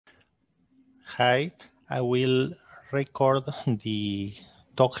Hi, I will record the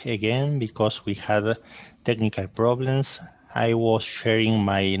talk again because we had technical problems. I was sharing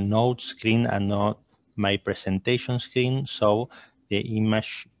my note screen and not my presentation screen, so the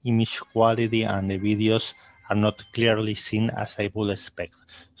image quality and the videos are not clearly seen as I would expect.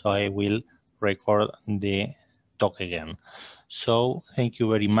 So I will record the talk again. So thank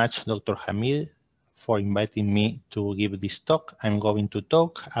you very much, Dr. Hamid, for inviting me to give this talk. I'm going to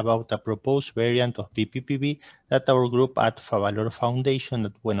talk about a proposed variant of BPPV that our group at Favalor Foundation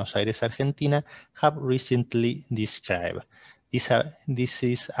at Buenos Aires, Argentina have recently described. This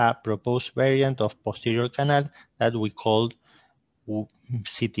is a proposed variant of posterior canal that we call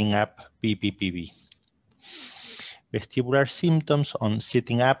sitting up BPPV. Vestibular symptoms on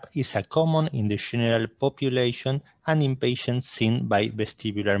sitting up is a common in the general population and in patients seen by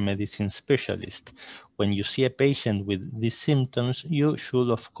vestibular medicine specialists. When you see a patient with these symptoms, you should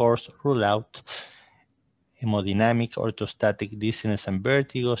of course rule out hemodynamic, orthostatic dizziness and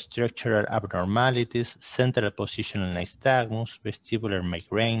vertigo, structural abnormalities, central positional nystagmus, vestibular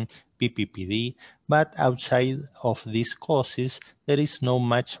migraine, PPPD, but outside of these causes, there is no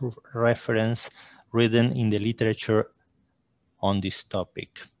much reference written in the literature on this topic.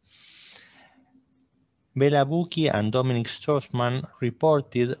 Bela Bucchi and Dominic Strossman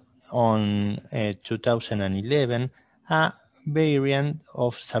reported on 2011 a variant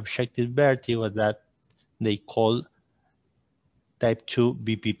of subjective vertigo that they call type 2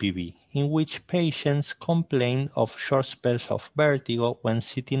 BPPV, in which patients complain of short spells of vertigo when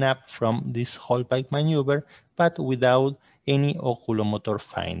sitting up from this Holbach maneuver, but without any oculomotor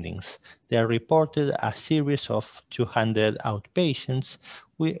findings. They reported a series of 200 outpatients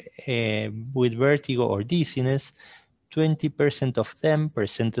with vertigo or dizziness. 20% of them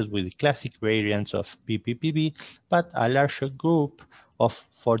presented with classic variants of BPPV, but a larger group of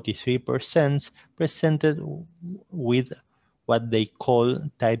 43% presented with what they call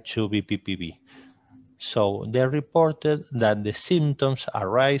type 2 BPPV. So they reported that the symptoms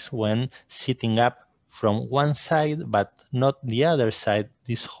arise when sitting up from one side but not the other side,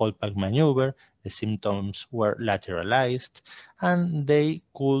 this Holbach maneuver. The symptoms were lateralized and they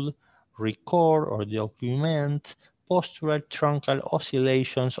could record or document postural truncal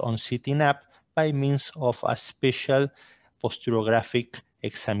oscillations on sitting up by means of a special posturographic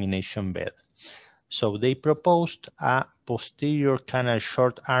examination bed. So they proposed a posterior canal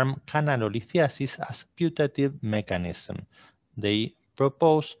short arm canalolithiasis as putative mechanism. They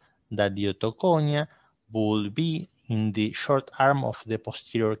proposed that the otoconia would be in the short arm of the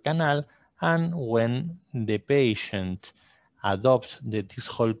posterior canal, and when the patient adopts the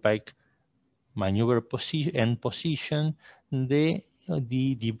Holbach maneuver position, the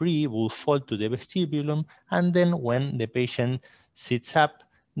debris will fall to the vestibulum, and then when the patient sits up,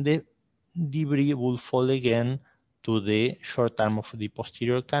 the debris will fall again to the short arm of the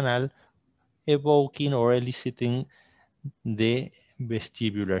posterior canal, evoking or eliciting the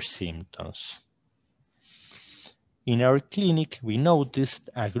vestibular symptoms. In our clinic, we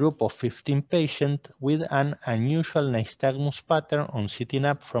noticed a group of 15 patients with an unusual nystagmus pattern on sitting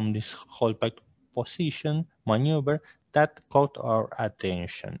up from this Holbach position maneuver that caught our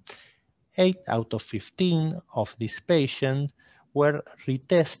attention. 8 out of 15 of these patients were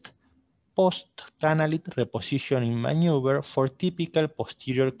retested post-canalit repositioning maneuver for typical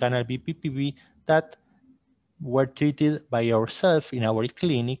posterior canal BPPV that were treated by ourselves in our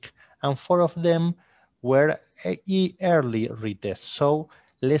clinic, and 4 of them were early retests, so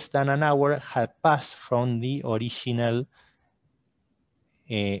less than an hour had passed from the original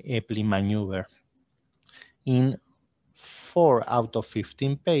EPLI maneuver. In 4 out of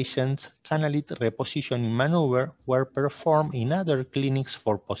 15 patients, canalit repositioning maneuver were performed in other clinics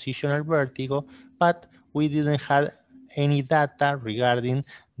for positional vertigo, but we didn't have any data regarding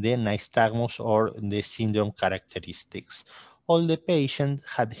the nystagmus or the syndrome characteristics. All the patients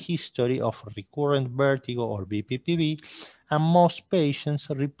had history of recurrent vertigo or BPPV, and most patients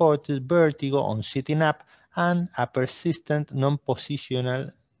reported vertigo on sitting up and a persistent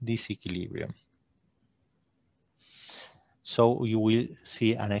non-positional disequilibrium. So you will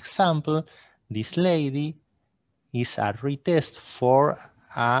see an example. This lady is a retest for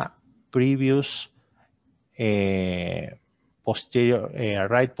a previous right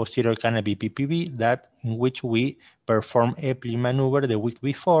posterior canal BPPV that in which we performed EPLI maneuver the week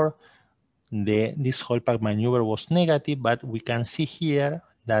before. This Holbach maneuver was negative, but we can see here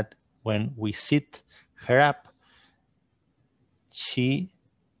that when we sit her up, she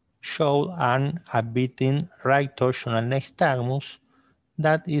showed an abetting right torsional nystagmus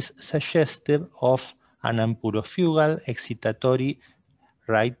that is suggestive of an ampurofugal excitatory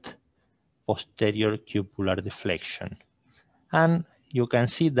right posterior cupular deflection. And you can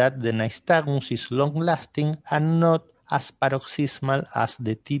see that the nystagmus is long-lasting and not as paroxysmal as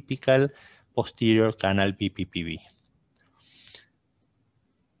the typical posterior canal BPPV.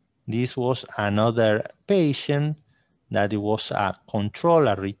 This was another patient that it was a control,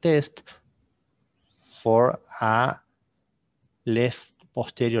 a retest for a left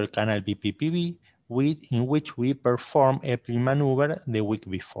posterior canal BPPV in which we performed a pre-maneuver the week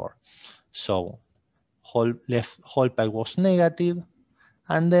before. So left whole pike was negative,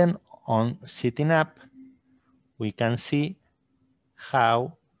 and then on sitting up, we can see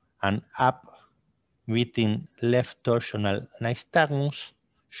how an up beating left torsional nystagmus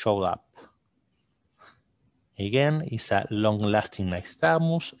showed up. Again, it's a long-lasting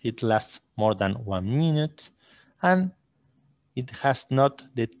nystagmus. It lasts more than 1 minute, and it has not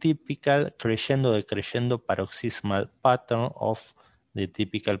the typical crescendo-decrescendo paroxysmal pattern of the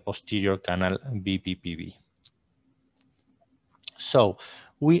typical posterior canal BPPV. So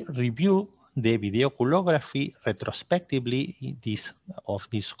we review the videoculography retrospectively of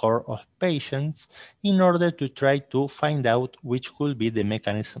this cohort of patients in order to try to find out which could be the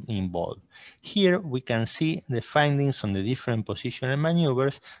mechanism involved. Here we can see the findings on the different positional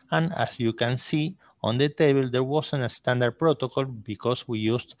maneuvers, and as you can see on the table, there wasn't a standard protocol because we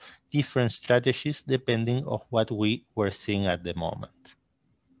used different strategies depending on what we were seeing at the moment.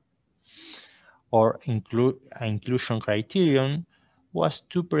 Our inclusion criterion was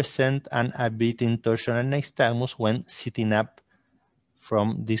to present an abetting torsional nystagmus when sitting up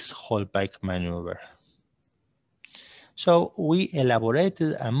from this whole pike maneuver. So we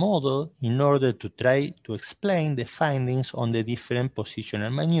elaborated a model in order to try to explain the findings on the different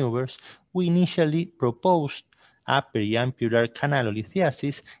positional maneuvers. We initially proposed a periampular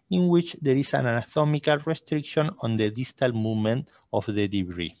canalolithiasis in which there is an anatomical restriction on the distal movement of the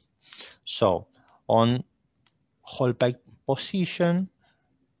debris. So on whole pike position,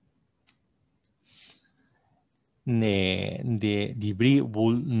 the debris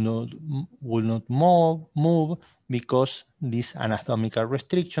will not move because this anatomical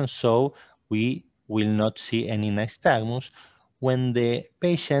restriction, so we will not see any nystagmus. When the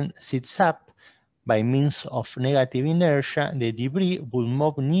patient sits up, by means of negative inertia, the debris will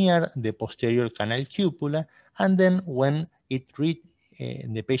move near the posterior canal cupula, and then when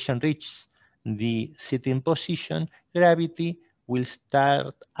the patient reaches the sitting position, gravity will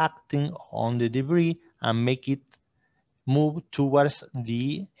start acting on the debris and make it move towards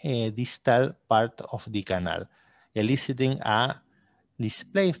the distal part of the canal, eliciting a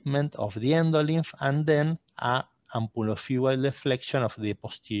displacement of the endolymph and then a ampulofugal deflection of the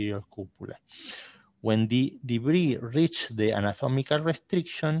posterior cupula. When the debris reaches the anatomical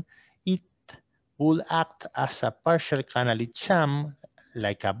restriction, it will act as a partial canalid sham,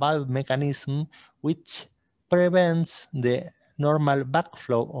 like a valve mechanism, which prevents the normal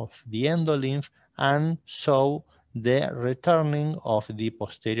backflow of the endolymph and so the returning of the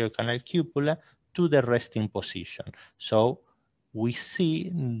posterior canal cupula to the resting position. So we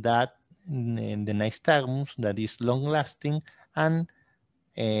see that the nystagmus that is long-lasting and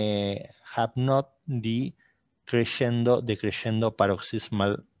have not the crescendo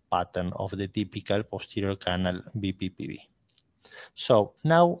paroxysmal pattern of the typical posterior canal BPPV. So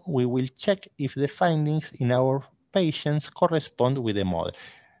now we will check if the findings in our patients correspond with the model.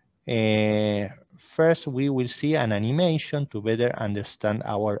 First, we will see an animation to better understand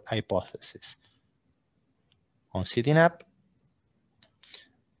our hypothesis. On sitting up,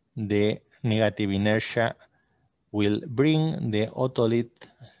 the negative inertia will bring the otolith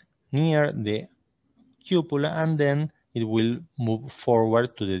near the cupula, and then it will move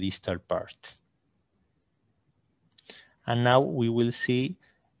forward to the distal part. And now we will see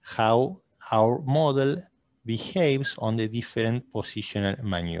how our model behaves on the different positional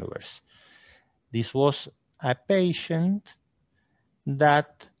maneuvers. This was a patient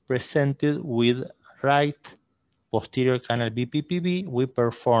that presented with right posterior canal BPPV. We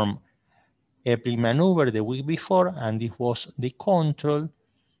performed a pre-maneuver the week before, and this was the control.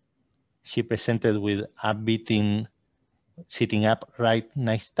 She presented with a beating sitting up right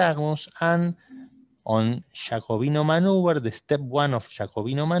nystagmus, and on Jacobino maneuver, the step 1 of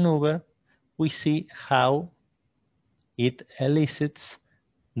Jacobino maneuver, we see how it elicits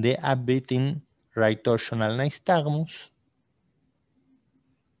the upbeating right torsional nystagmus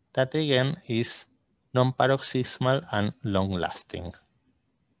that again is non-paroxysmal and long-lasting.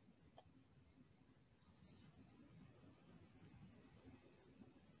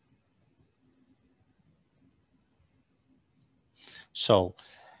 So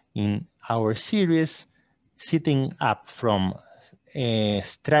in our series, sitting up from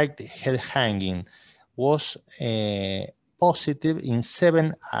straight head hanging was positive in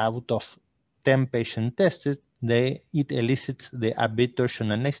 7 out of 10 patients tested. It elicits the upbeat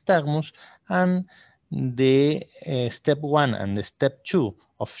torsional nystagmus, and the step 1 and the step 2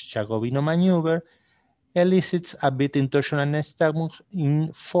 of Jacobino maneuver elicits upbeat torsional nystagmus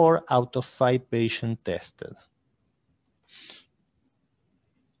in 4 out of 5 patients tested.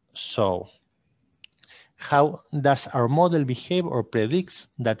 So, how does our model behave or predicts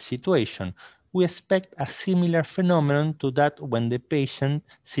that situation? We expect a similar phenomenon to that when the patient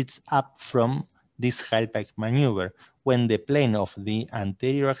sits up from this Halbach maneuver, when the plane of the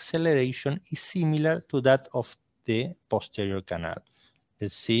anterior acceleration is similar to that of the posterior canal.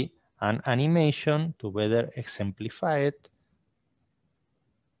 Let's see an animation to better exemplify it.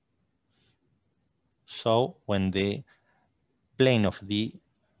 So when the plane of the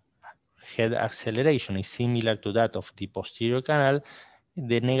head acceleration is similar to that of the posterior canal,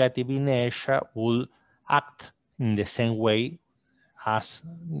 the negative inertia will act in the same way as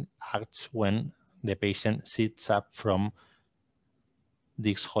acts when the patient sits up from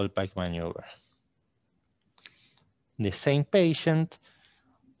this Halbach maneuver. The same patient,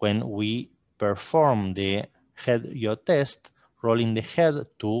 when we perform the head yaw test, rolling the head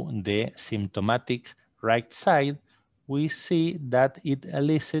to the symptomatic right side, we see that it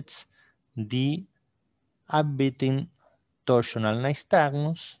elicits the upbeating torsional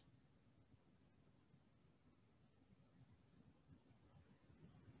nystagmus,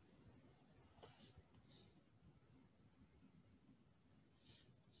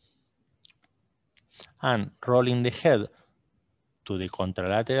 and rolling the head to the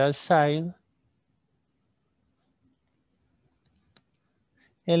contralateral side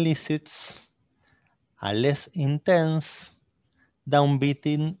elicits a less intense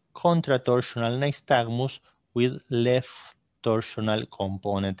downbeating contratorsional nystagmus with left torsional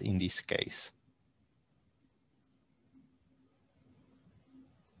component in this case.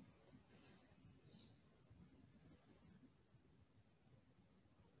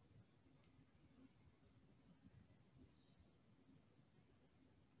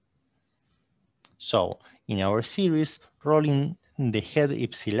 So, in our series, rolling the head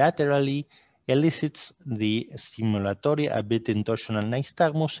ipsilaterally elicits the stimulatory upbeating torsional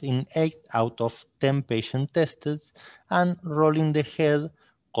nystagmus in 8 out of 10 patients tested, and rolling the head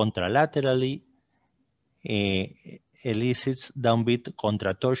contralaterally elicits downbeat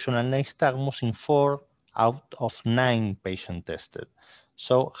contratorsional nystagmus in 4 out of 9 patients tested.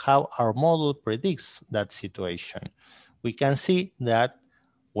 So how our model predicts that situation? We can see that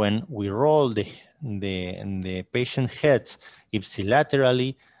when we roll the patient heads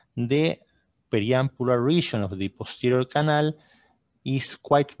ipsilaterally, the periampular region of the posterior canal is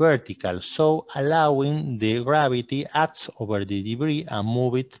quite vertical, so allowing the gravity acts over the debris and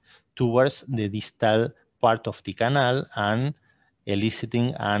move it towards the distal part of the canal and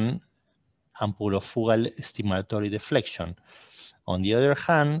eliciting an ampulofugal stimulatory deflection. On the other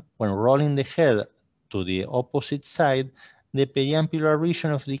hand, when rolling the head to the opposite side, the periampular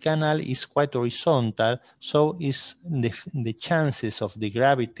region of the canal is quite horizontal, so the chances of the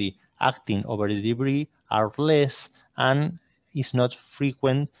gravity acting over the debris are less, and it's not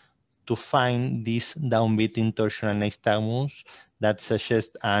frequent to find this downbeating torsional nystagmus that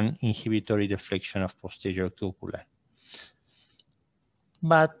suggests an inhibitory deflection of posterior cupula.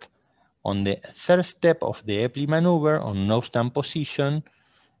 But on the third step of the Epley maneuver, on nose down position,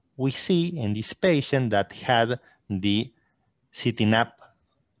 we see in this patient that had the sitting up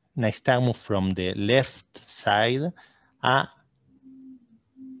nystagmus from the left side, a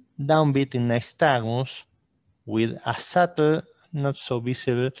downbeating nystagmus with a subtle, not so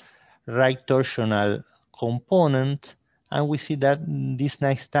visible, right torsional component, and we see that this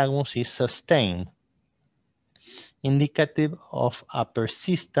nystagmus is sustained, indicative of a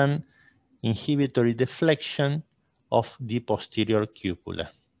persistent inhibitory deflection of the posterior cupula.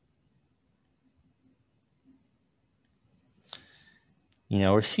 In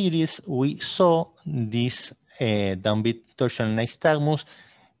our series, we saw this downbeat torsional nystagmus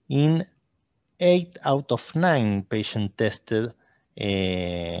in 8 out of 9 patients tested,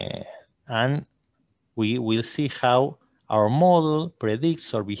 and we will see how our model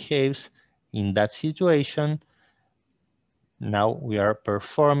predicts or behaves in that situation. Now we are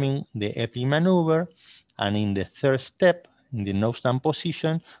performing the Epley maneuver, and in the third step, in the nose down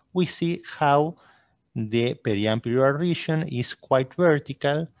position, we see how the periampular region is quite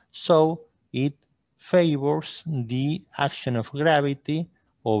vertical, so it favors the action of gravity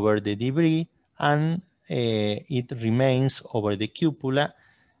over the debris, and it remains over the cupula,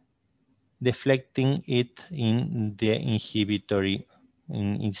 deflecting it in the inhibitory,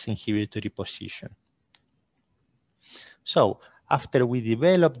 in its inhibitory position. So after we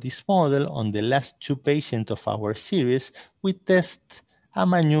develop this model on the last two patients of our series, we test a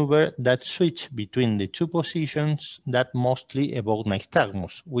maneuver that switched between the two positions that mostly evoke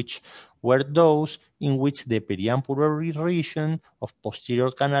nystagmus, which were those in which the periampullary region of posterior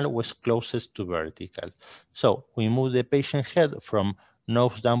canal was closest to vertical. So we move the patient head from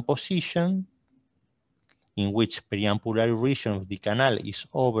nose down position, in which periampullary region of the canal is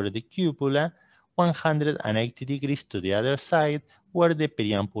over the cupula, 180 degrees to the other side, where the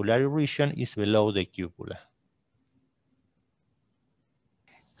periampullary region is below the cupula.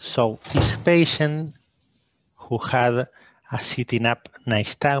 So this patient who had a sitting up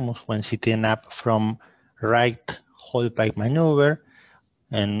nystagmus when sitting up from right whole pike maneuver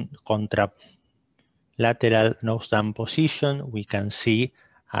and contralateral nose down position, we can see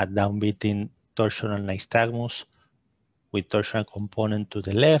a downbeating torsional nystagmus with torsional component to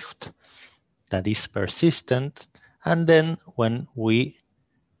the left that is persistent. And then when we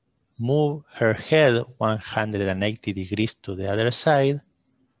move her head 180 degrees to the other side,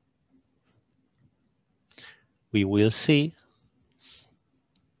 we will see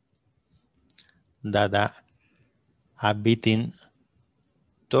that a beating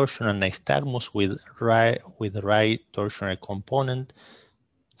torsional nystagmus with right torsional component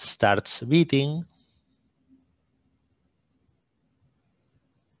starts beating,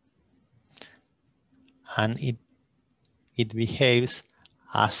 and it behaves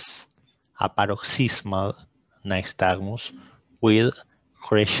as a paroxysmal nystagmus with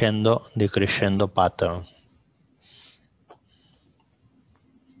crescendo decrescendo pattern.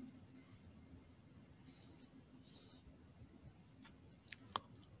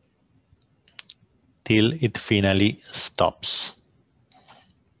 Till it finally stops.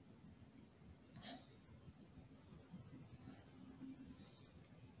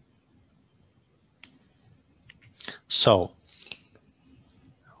 So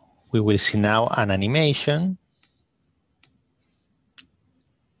we will see now an animation.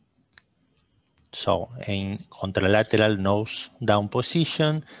 So in contralateral nose down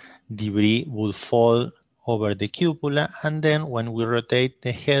position, debris will fall over the cupula, and then when we rotate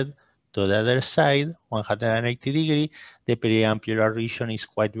the head to the other side, 180 degrees, the periampullar region is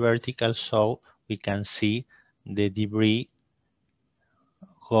quite vertical, so we can see the debris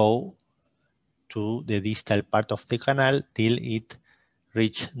go to the distal part of the canal till it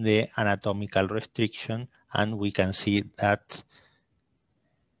reach the anatomical restriction, and we can see that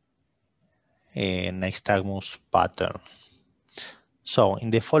nystagmus pattern. So in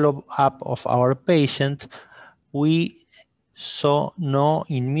the follow-up of our patient, we saw no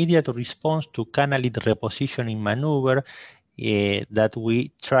immediate response to canalid repositioning maneuver that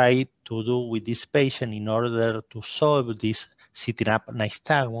we tried to do with this patient in order to solve this sitting up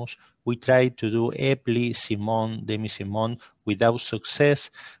nystagmus. We tried to do Epley, Simon, Demi-Simon without success,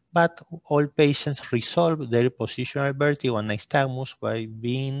 but all patients resolved their positional vertigo and nystagmus by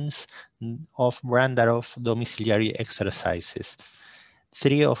means of Brandarov domiciliary exercises.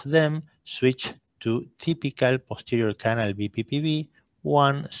 3 of them switched to typical posterior canal BPPV,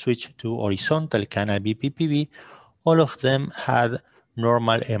 1 switched to horizontal canal BPPV. All of them had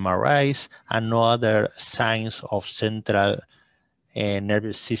normal MRIs and no other signs of central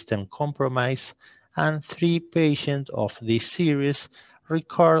nervous system compromise, and 3 patients of this series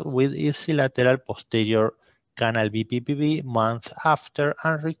recurred with ipsilateral posterior canal BPPV month after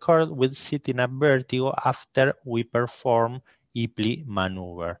and recurred with sitting up vertigo after we perform Epley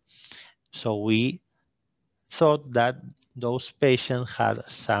maneuver. So we thought that those patients had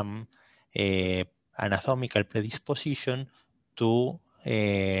some anatomical predisposition to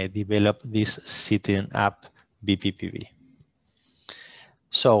develop this sitting up BPPV.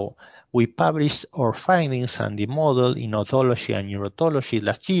 So we published our findings and the model in otology and neurotology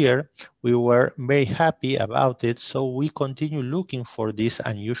last year. We were very happy about it, so we continue looking for these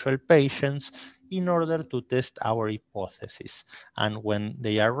unusual patients in order to test our hypothesis. And when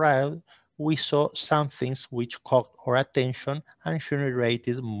they arrived, we saw some things which caught our attention and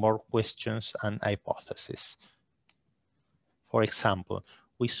generated more questions and hypotheses. For example,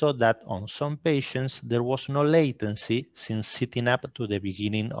 we saw that on some patients there was no latency since sitting up to the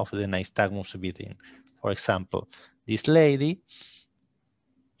beginning of the nystagmus beating. For example, this lady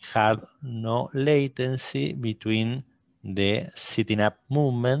had no latency between the sitting up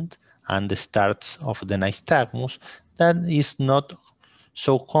movement and the starts of the nystagmus. That is not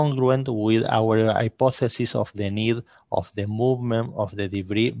so congruent with our hypothesis of the need of the movement of the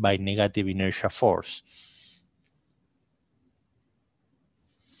debris by negative inertia force.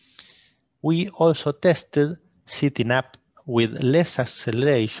 We also tested sitting up with less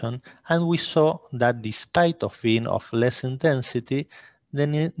acceleration, and we saw that despite of being of less intensity,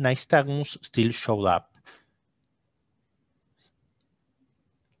 the nystagmus still showed up.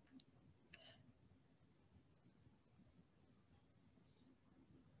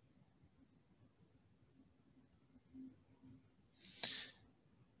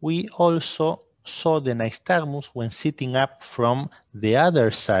 We also saw the nystagmus when sitting up from the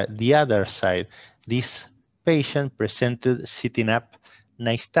other side. This patient presented sitting up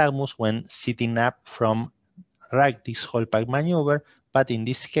nystagmus when sitting up from right disc whole pike maneuver, but in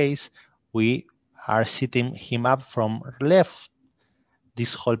this case we are sitting him up from left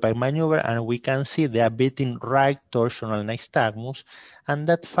disc whole pike maneuver, and we can see they are beating right torsional nystagmus, and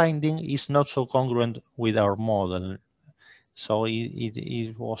that finding is not so congruent with our model. So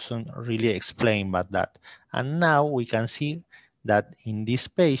it wasn't really explained by that. And now we can see that in this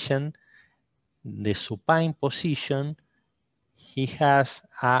patient, the supine position, he has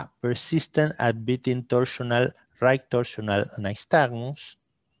a persistent admitting torsional, right torsional nystagmus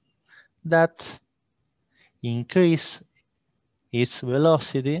that increase its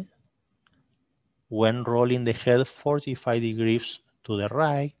velocity when rolling the head 45 degrees to the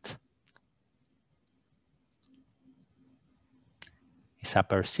right. It's a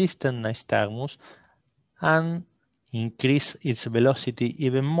persistent nystagmus, and increase its velocity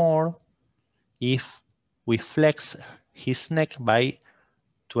even more if we flex his neck by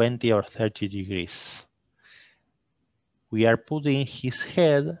 20 or 30 degrees. We are putting his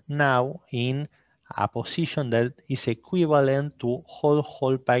head now in a position that is equivalent to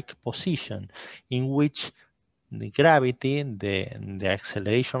whole pike position, in which the gravity, the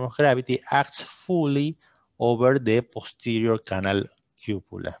acceleration of gravity acts fully over the posterior canal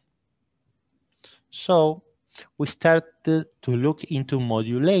cupula. So we started to look into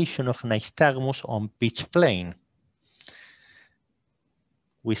modulation of nystagmus on pitch plane.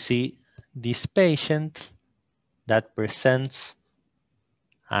 We see this patient that presents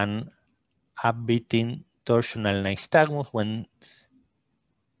an upbeating torsional nystagmus when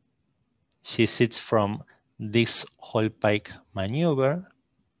she sits from this whole pike maneuver,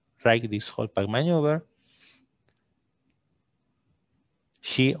 right this whole pike maneuver.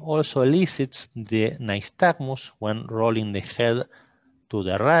 She also elicits the nystagmus when rolling the head to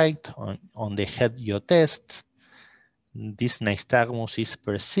the right on the head yaw test. This nystagmus is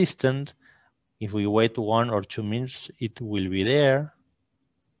persistent. If we wait 1 or 2 minutes, it will be there.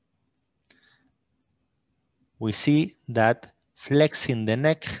 We see that flexing the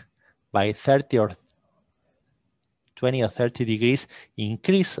neck by 30 or 20 or 30 degrees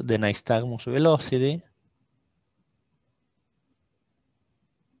increase the nystagmus velocity.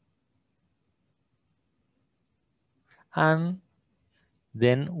 And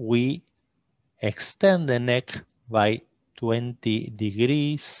then we extend the neck by 20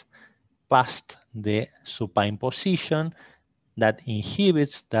 degrees past the supine position that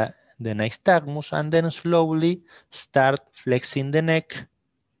inhibits the nystagmus, and then slowly start flexing the neck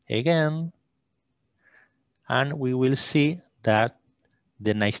again, and we will see that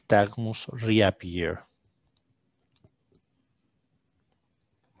the nystagmus reappear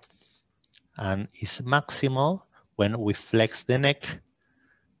and is maximal when we flex the neck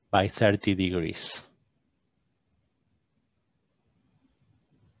by 30 degrees.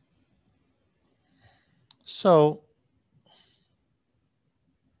 So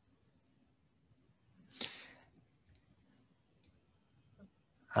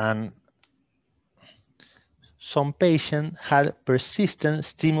and some patients had persistent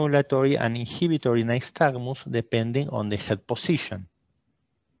stimulatory and inhibitory nystagmus depending on the head position.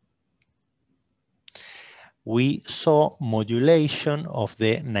 We saw modulation of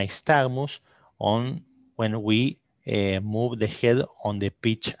the nystagmus on when we move the head on the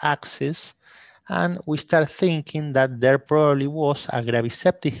pitch axis, and we start thinking that there probably was a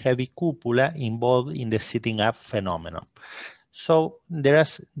graviceptive heavy cupula involved in the sitting up phenomenon. So there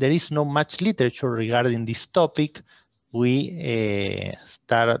is not much literature regarding this topic. We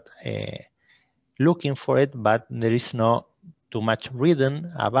started looking for it, but there is not too much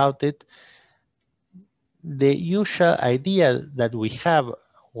written about it. The usual idea that we have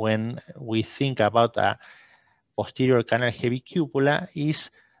when we think about a posterior canal heavy cupula is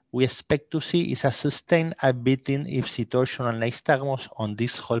we expect to see is a sustained upbeating ipsi torsional nystagmus on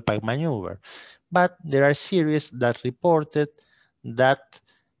this whole pike maneuver. But there are series that reported that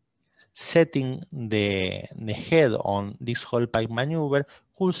setting the head on this whole pike maneuver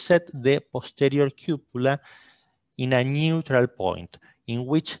could set the posterior cupula in a neutral point in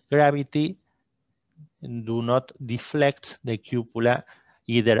which gravity do not deflect the cupula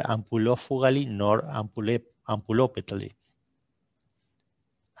either ampulofugally nor ampulopetally.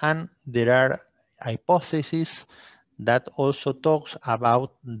 And there are hypotheses that also talks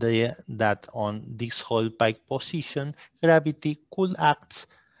about that on this whole pike position, gravity could act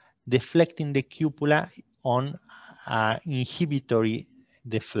deflecting the cupula on inhibitory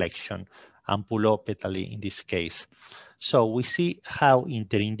deflection, ampulopetally in this case. So we see how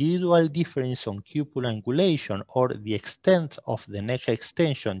interindividual difference on cupula angulation or the extent of the neck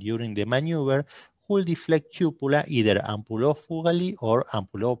extension during the maneuver will deflect cupula either ampulofugally or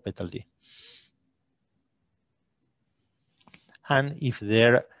ampulopetally. And if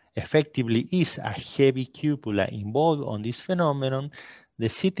there effectively is a heavy cupula involved on this phenomenon, the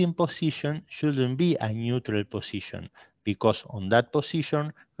sitting position shouldn't be a neutral position, because on that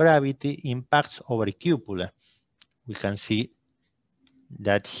position, gravity impacts over cupula. We can see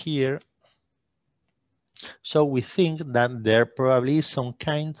that here. So we think that there probably is some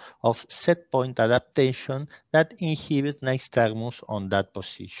kind of set point adaptation that inhibits nystagmus on that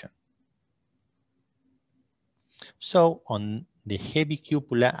position. So on the heavy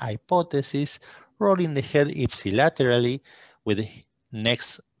cupula hypothesis, rolling the head ipsilaterally with the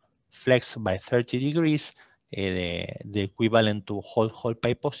necks flexed by 30 degrees, the equivalent to whole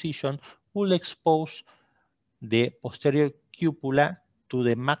pike position, will expose the posterior cupula to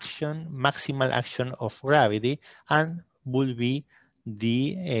the maximal action of gravity and will be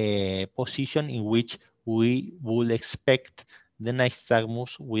the position in which we will expect the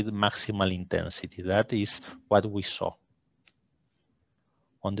nystagmus with maximal intensity. That is what we saw.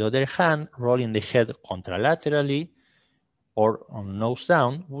 On the other hand, rolling the head contralaterally or on nose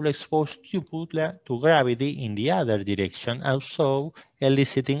down will expose cupula to gravity in the other direction, also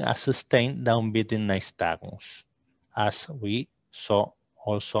eliciting a sustained downbeating nystagmus, as we saw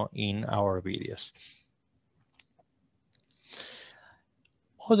also in our videos.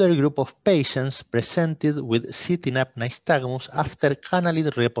 Other group of patients presented with sitting up nystagmus after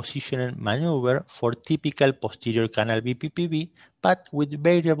canalid repositioning maneuver for typical posterior canal BPPV, but with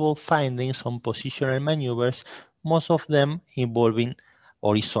variable findings on positional maneuvers, most of them involving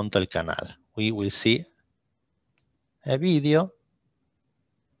horizontal canal. We will see a video.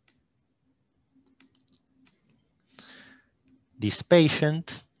 This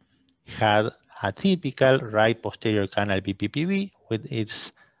patient had a typical right posterior canal BPPV with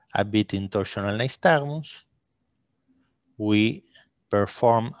its upbeating torsional nystagmus. We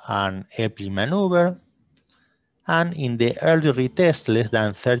perform an Epley maneuver, and in the early retest, less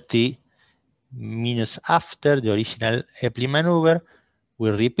than 30 minutes after the original Epley maneuver, we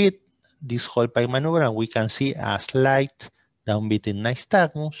repeat this whole pike maneuver, and we can see a slight downbeating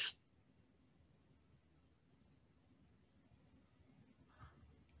nystagmus.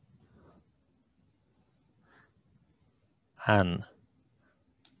 And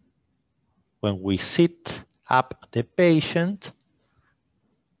when we sit up the patient,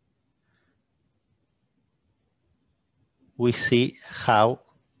 we see how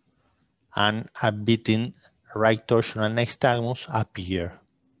an upbeating right torsional nystagmus appear.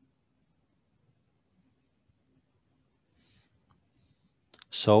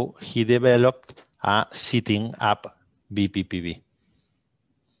 So he developed a sitting up BPPV.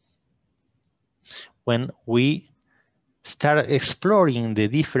 When we start exploring the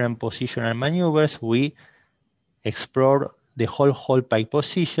different positional maneuvers, we explore the whole pike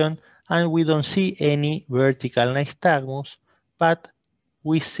position, and we don't see any vertical nystagmus, but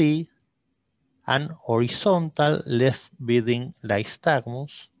we see an horizontal left beating nystagmus.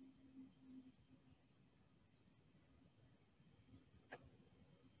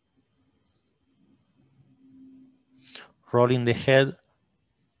 Rolling the head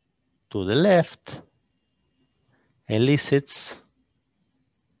to the left elicits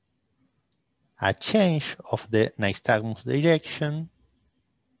a change of the nystagmus direction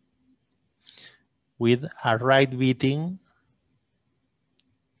with a right beating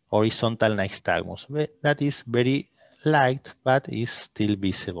horizontal nystagmus. That is very light, but is still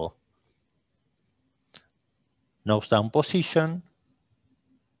visible. Nose down position.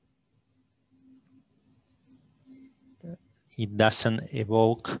 It doesn't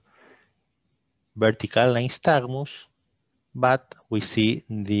evoke vertical nystagmus, but we see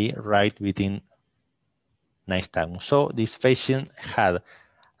the right beating nystagmus. So this patient had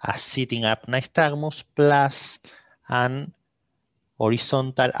a sitting up nystagmus plus an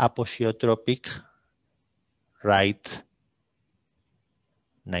horizontal apogeotropic right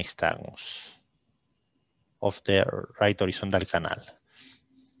nystagmus of the right horizontal canal.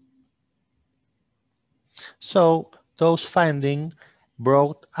 So those findings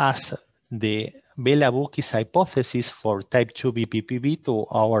brought us the Bela-Bucki's hypothesis for type 2 BPPV to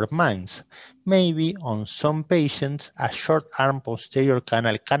our minds. Maybe on some patients, a short arm posterior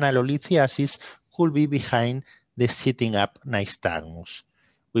canal canalolithiasis could be behind the sitting up nystagmus.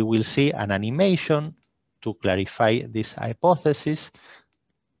 We will see an animation to clarify this hypothesis.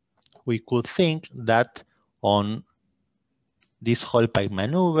 We could think that on this Hallpike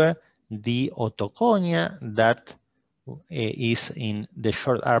maneuver, the otoconia that is in the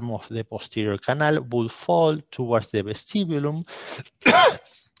short arm of the posterior canal will fall towards the vestibulum,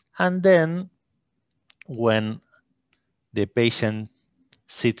 and then when the patient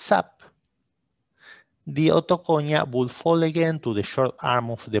sits up, the otoconia will fall again to the short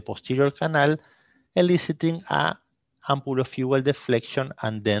arm of the posterior canal, eliciting a ampulofugal deflection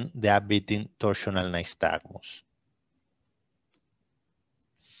and then the ablating torsional nystagmus.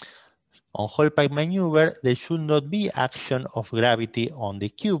 On Hallpike maneuver, there should not be action of gravity on the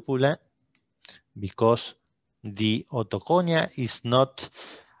cupula because the otoconia is not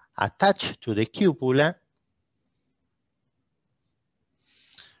attached to the cupula,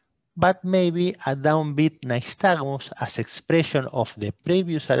 but maybe a downbeat nystagmus as expression of the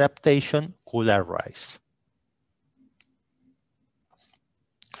previous adaptation could arise.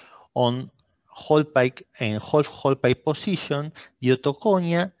 On Hallpike and half-Hallpike position, the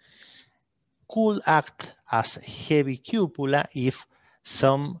otoconia could act as heavy cupula if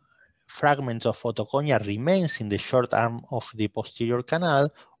some fragments of otoconia remains in the short arm of the posterior canal,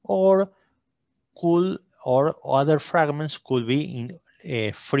 or other fragments could be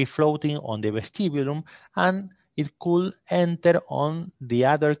in free floating on the vestibulum, and it could enter on the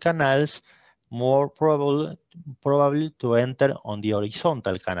other canals, more probably to enter on the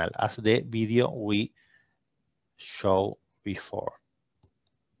horizontal canal, as the video we showed before.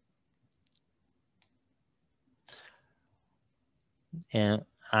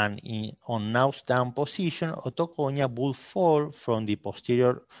 On nose down position, otoconia will fall from the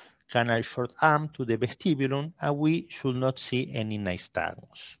posterior canal short arm to the vestibulum, and we should not see any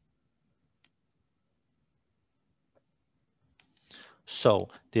nystagmus. So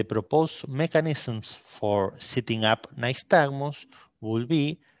the proposed mechanisms for sitting up nystagmus will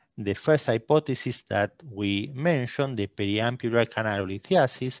be the first hypothesis that we mentioned, the periampular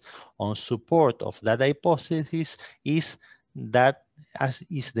canalolithiasis. On support of that hypothesis is that as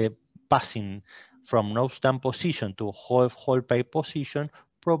is the passing from nose down position to Hallpike position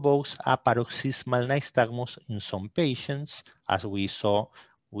provokes a paroxysmal nystagmus in some patients, as we saw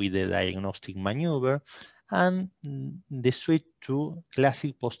with the diagnostic maneuver, and the switch to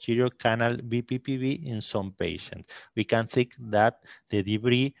classic posterior canal BPPV in some patients. We can think that the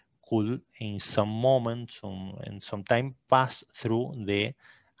debris could, in some moment, in some time, pass through the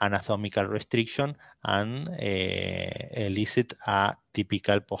anatomical restriction and elicit a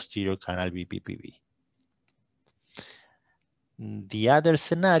typical posterior canal BPPV. The other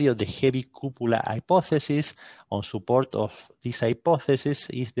scenario, the heavy cupula hypothesis, on support of this hypothesis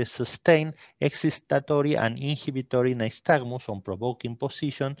is the sustained excitatory and inhibitory nystagmus on provoking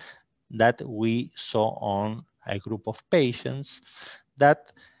position that we saw on a group of patients,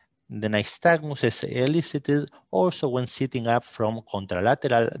 that the nystagmus is elicited also when sitting up from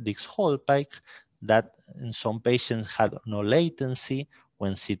contralateral disc Hallpike, that in some patients had no latency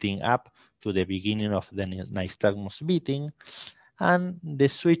when sitting up to the beginning of the nystagmus beating, and the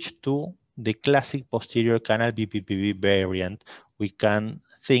switch to the classic posterior canal BPPV variant. We can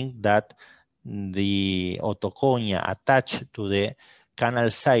think that the otoconia attached to the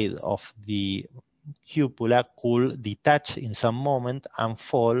canal side of the cupula could detach in some moment and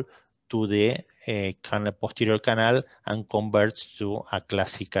fall to the posterior canal and converts to a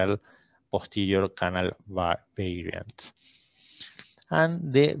classical posterior canal variant.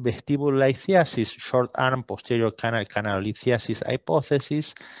 And the vestibular lithiasis, short arm posterior canal canalolithiasis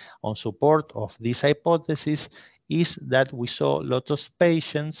hypothesis, on support of this hypothesis is that we saw lots of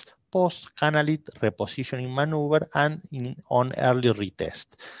patients post-canalit repositioning maneuver and on early retest.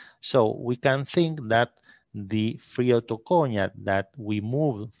 So we can think that the free otoconia that we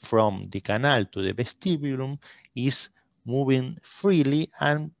move from the canal to the vestibulum is moving freely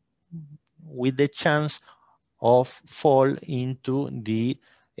and with the chance of fall into the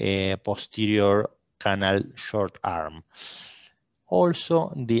posterior canal short arm.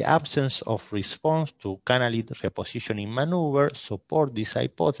 Also, the absence of response to canalit repositioning maneuver support this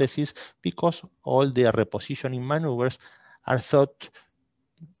hypothesis because all the repositioning maneuvers are thought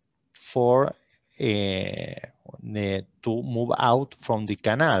for to move out from the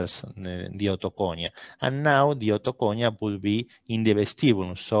canals, the otoconia. And now the otoconia will be in the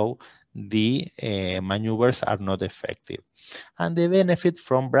vestibulum, so the maneuvers are not effective. And the benefit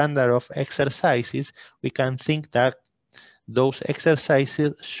from Brandarov exercises, we can think that those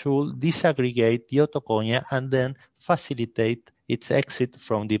exercises should disaggregate the otoconia and then facilitate its exit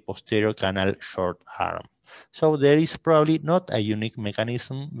from the posterior canal short arm. So there is probably not a unique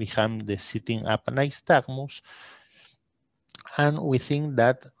mechanism behind the sitting up nystagmus, and we think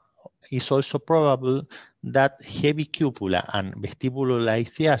that it's also probable that heavy cupula and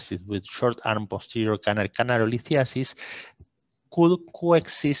vestibulolithiasis with short arm posterior canal canalolithiasis could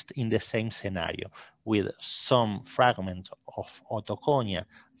coexist in the same scenario, with some fragment of otoconia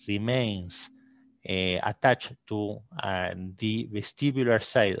remains attached to the vestibular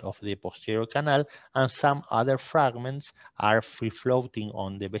side of the posterior canal, and some other fragments are free floating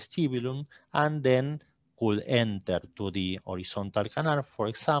on the vestibulum and then could enter to the horizontal canal, for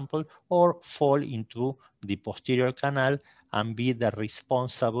example, or fall into the posterior canal and be the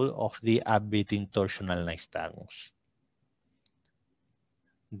responsible of the upbeating torsional nystagmus.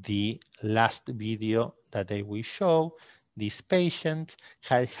 The last video that I will show, this patient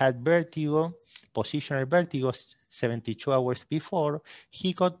had vertigo, positional vertigo 72 hours before.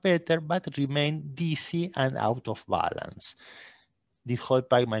 He got better but remained dizzy and out of balance. This whole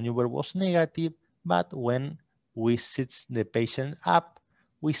pike maneuver was negative, but when we sit the patient up,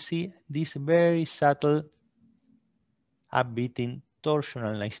 we see this very subtle upbeating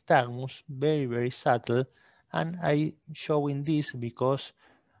torsional nystagmus, very subtle, and I showing this because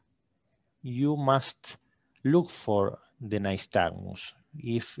you must look for the nystagmus.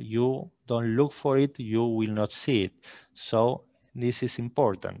 If you don't look for it, you will not see it. So this is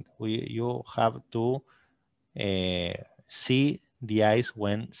important. You have to see the eyes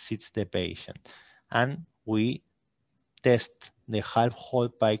when sits the patient. And we test the half whole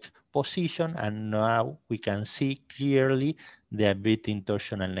pike position, and now we can see clearly the upbeating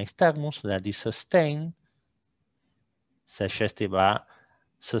torsional nystagmus that is sustained, suggestive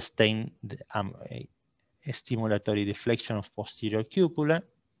sustained stimulatory deflection of posterior cupula.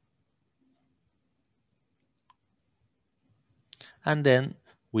 And then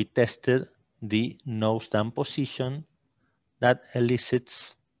we tested the nose down position that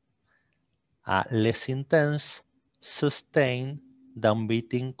elicits a less intense, sustained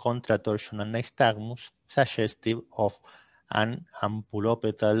downbeating contratorsional nystagmus, suggestive of an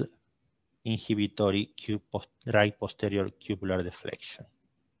ampulopetal inhibitory right posterior cupular deflection.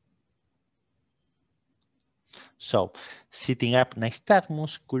 So, sitting up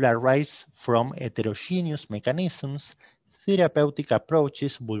nystagmus could arise from heterogeneous mechanisms. Therapeutic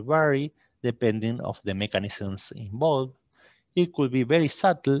approaches will vary depending on the mechanisms involved. It could be very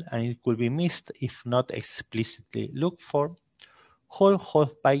subtle and it could be missed if not explicitly looked for. Whole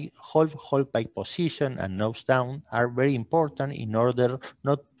pike position and nose down are very important in order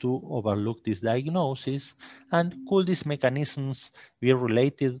not to overlook this diagnosis. And could these mechanisms be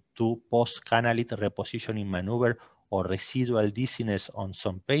related to post-canalite repositioning maneuver or residual dizziness on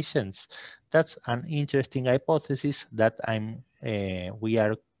some patients? That's an interesting hypothesis that we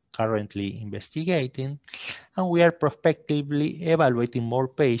are currently investigating, and we are prospectively evaluating more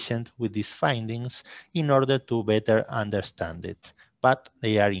patients with these findings in order to better understand it, but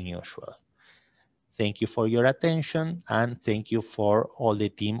they are unusual. Thank you for your attention, and thank you for all the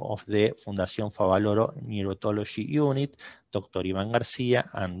team of the Fundación Favaloro Neurotology Unit, Dr. Ivan Garcia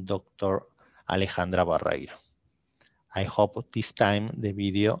and Dr. Alejandra Barreiro. I hope this time the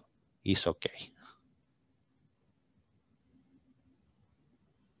video is okay.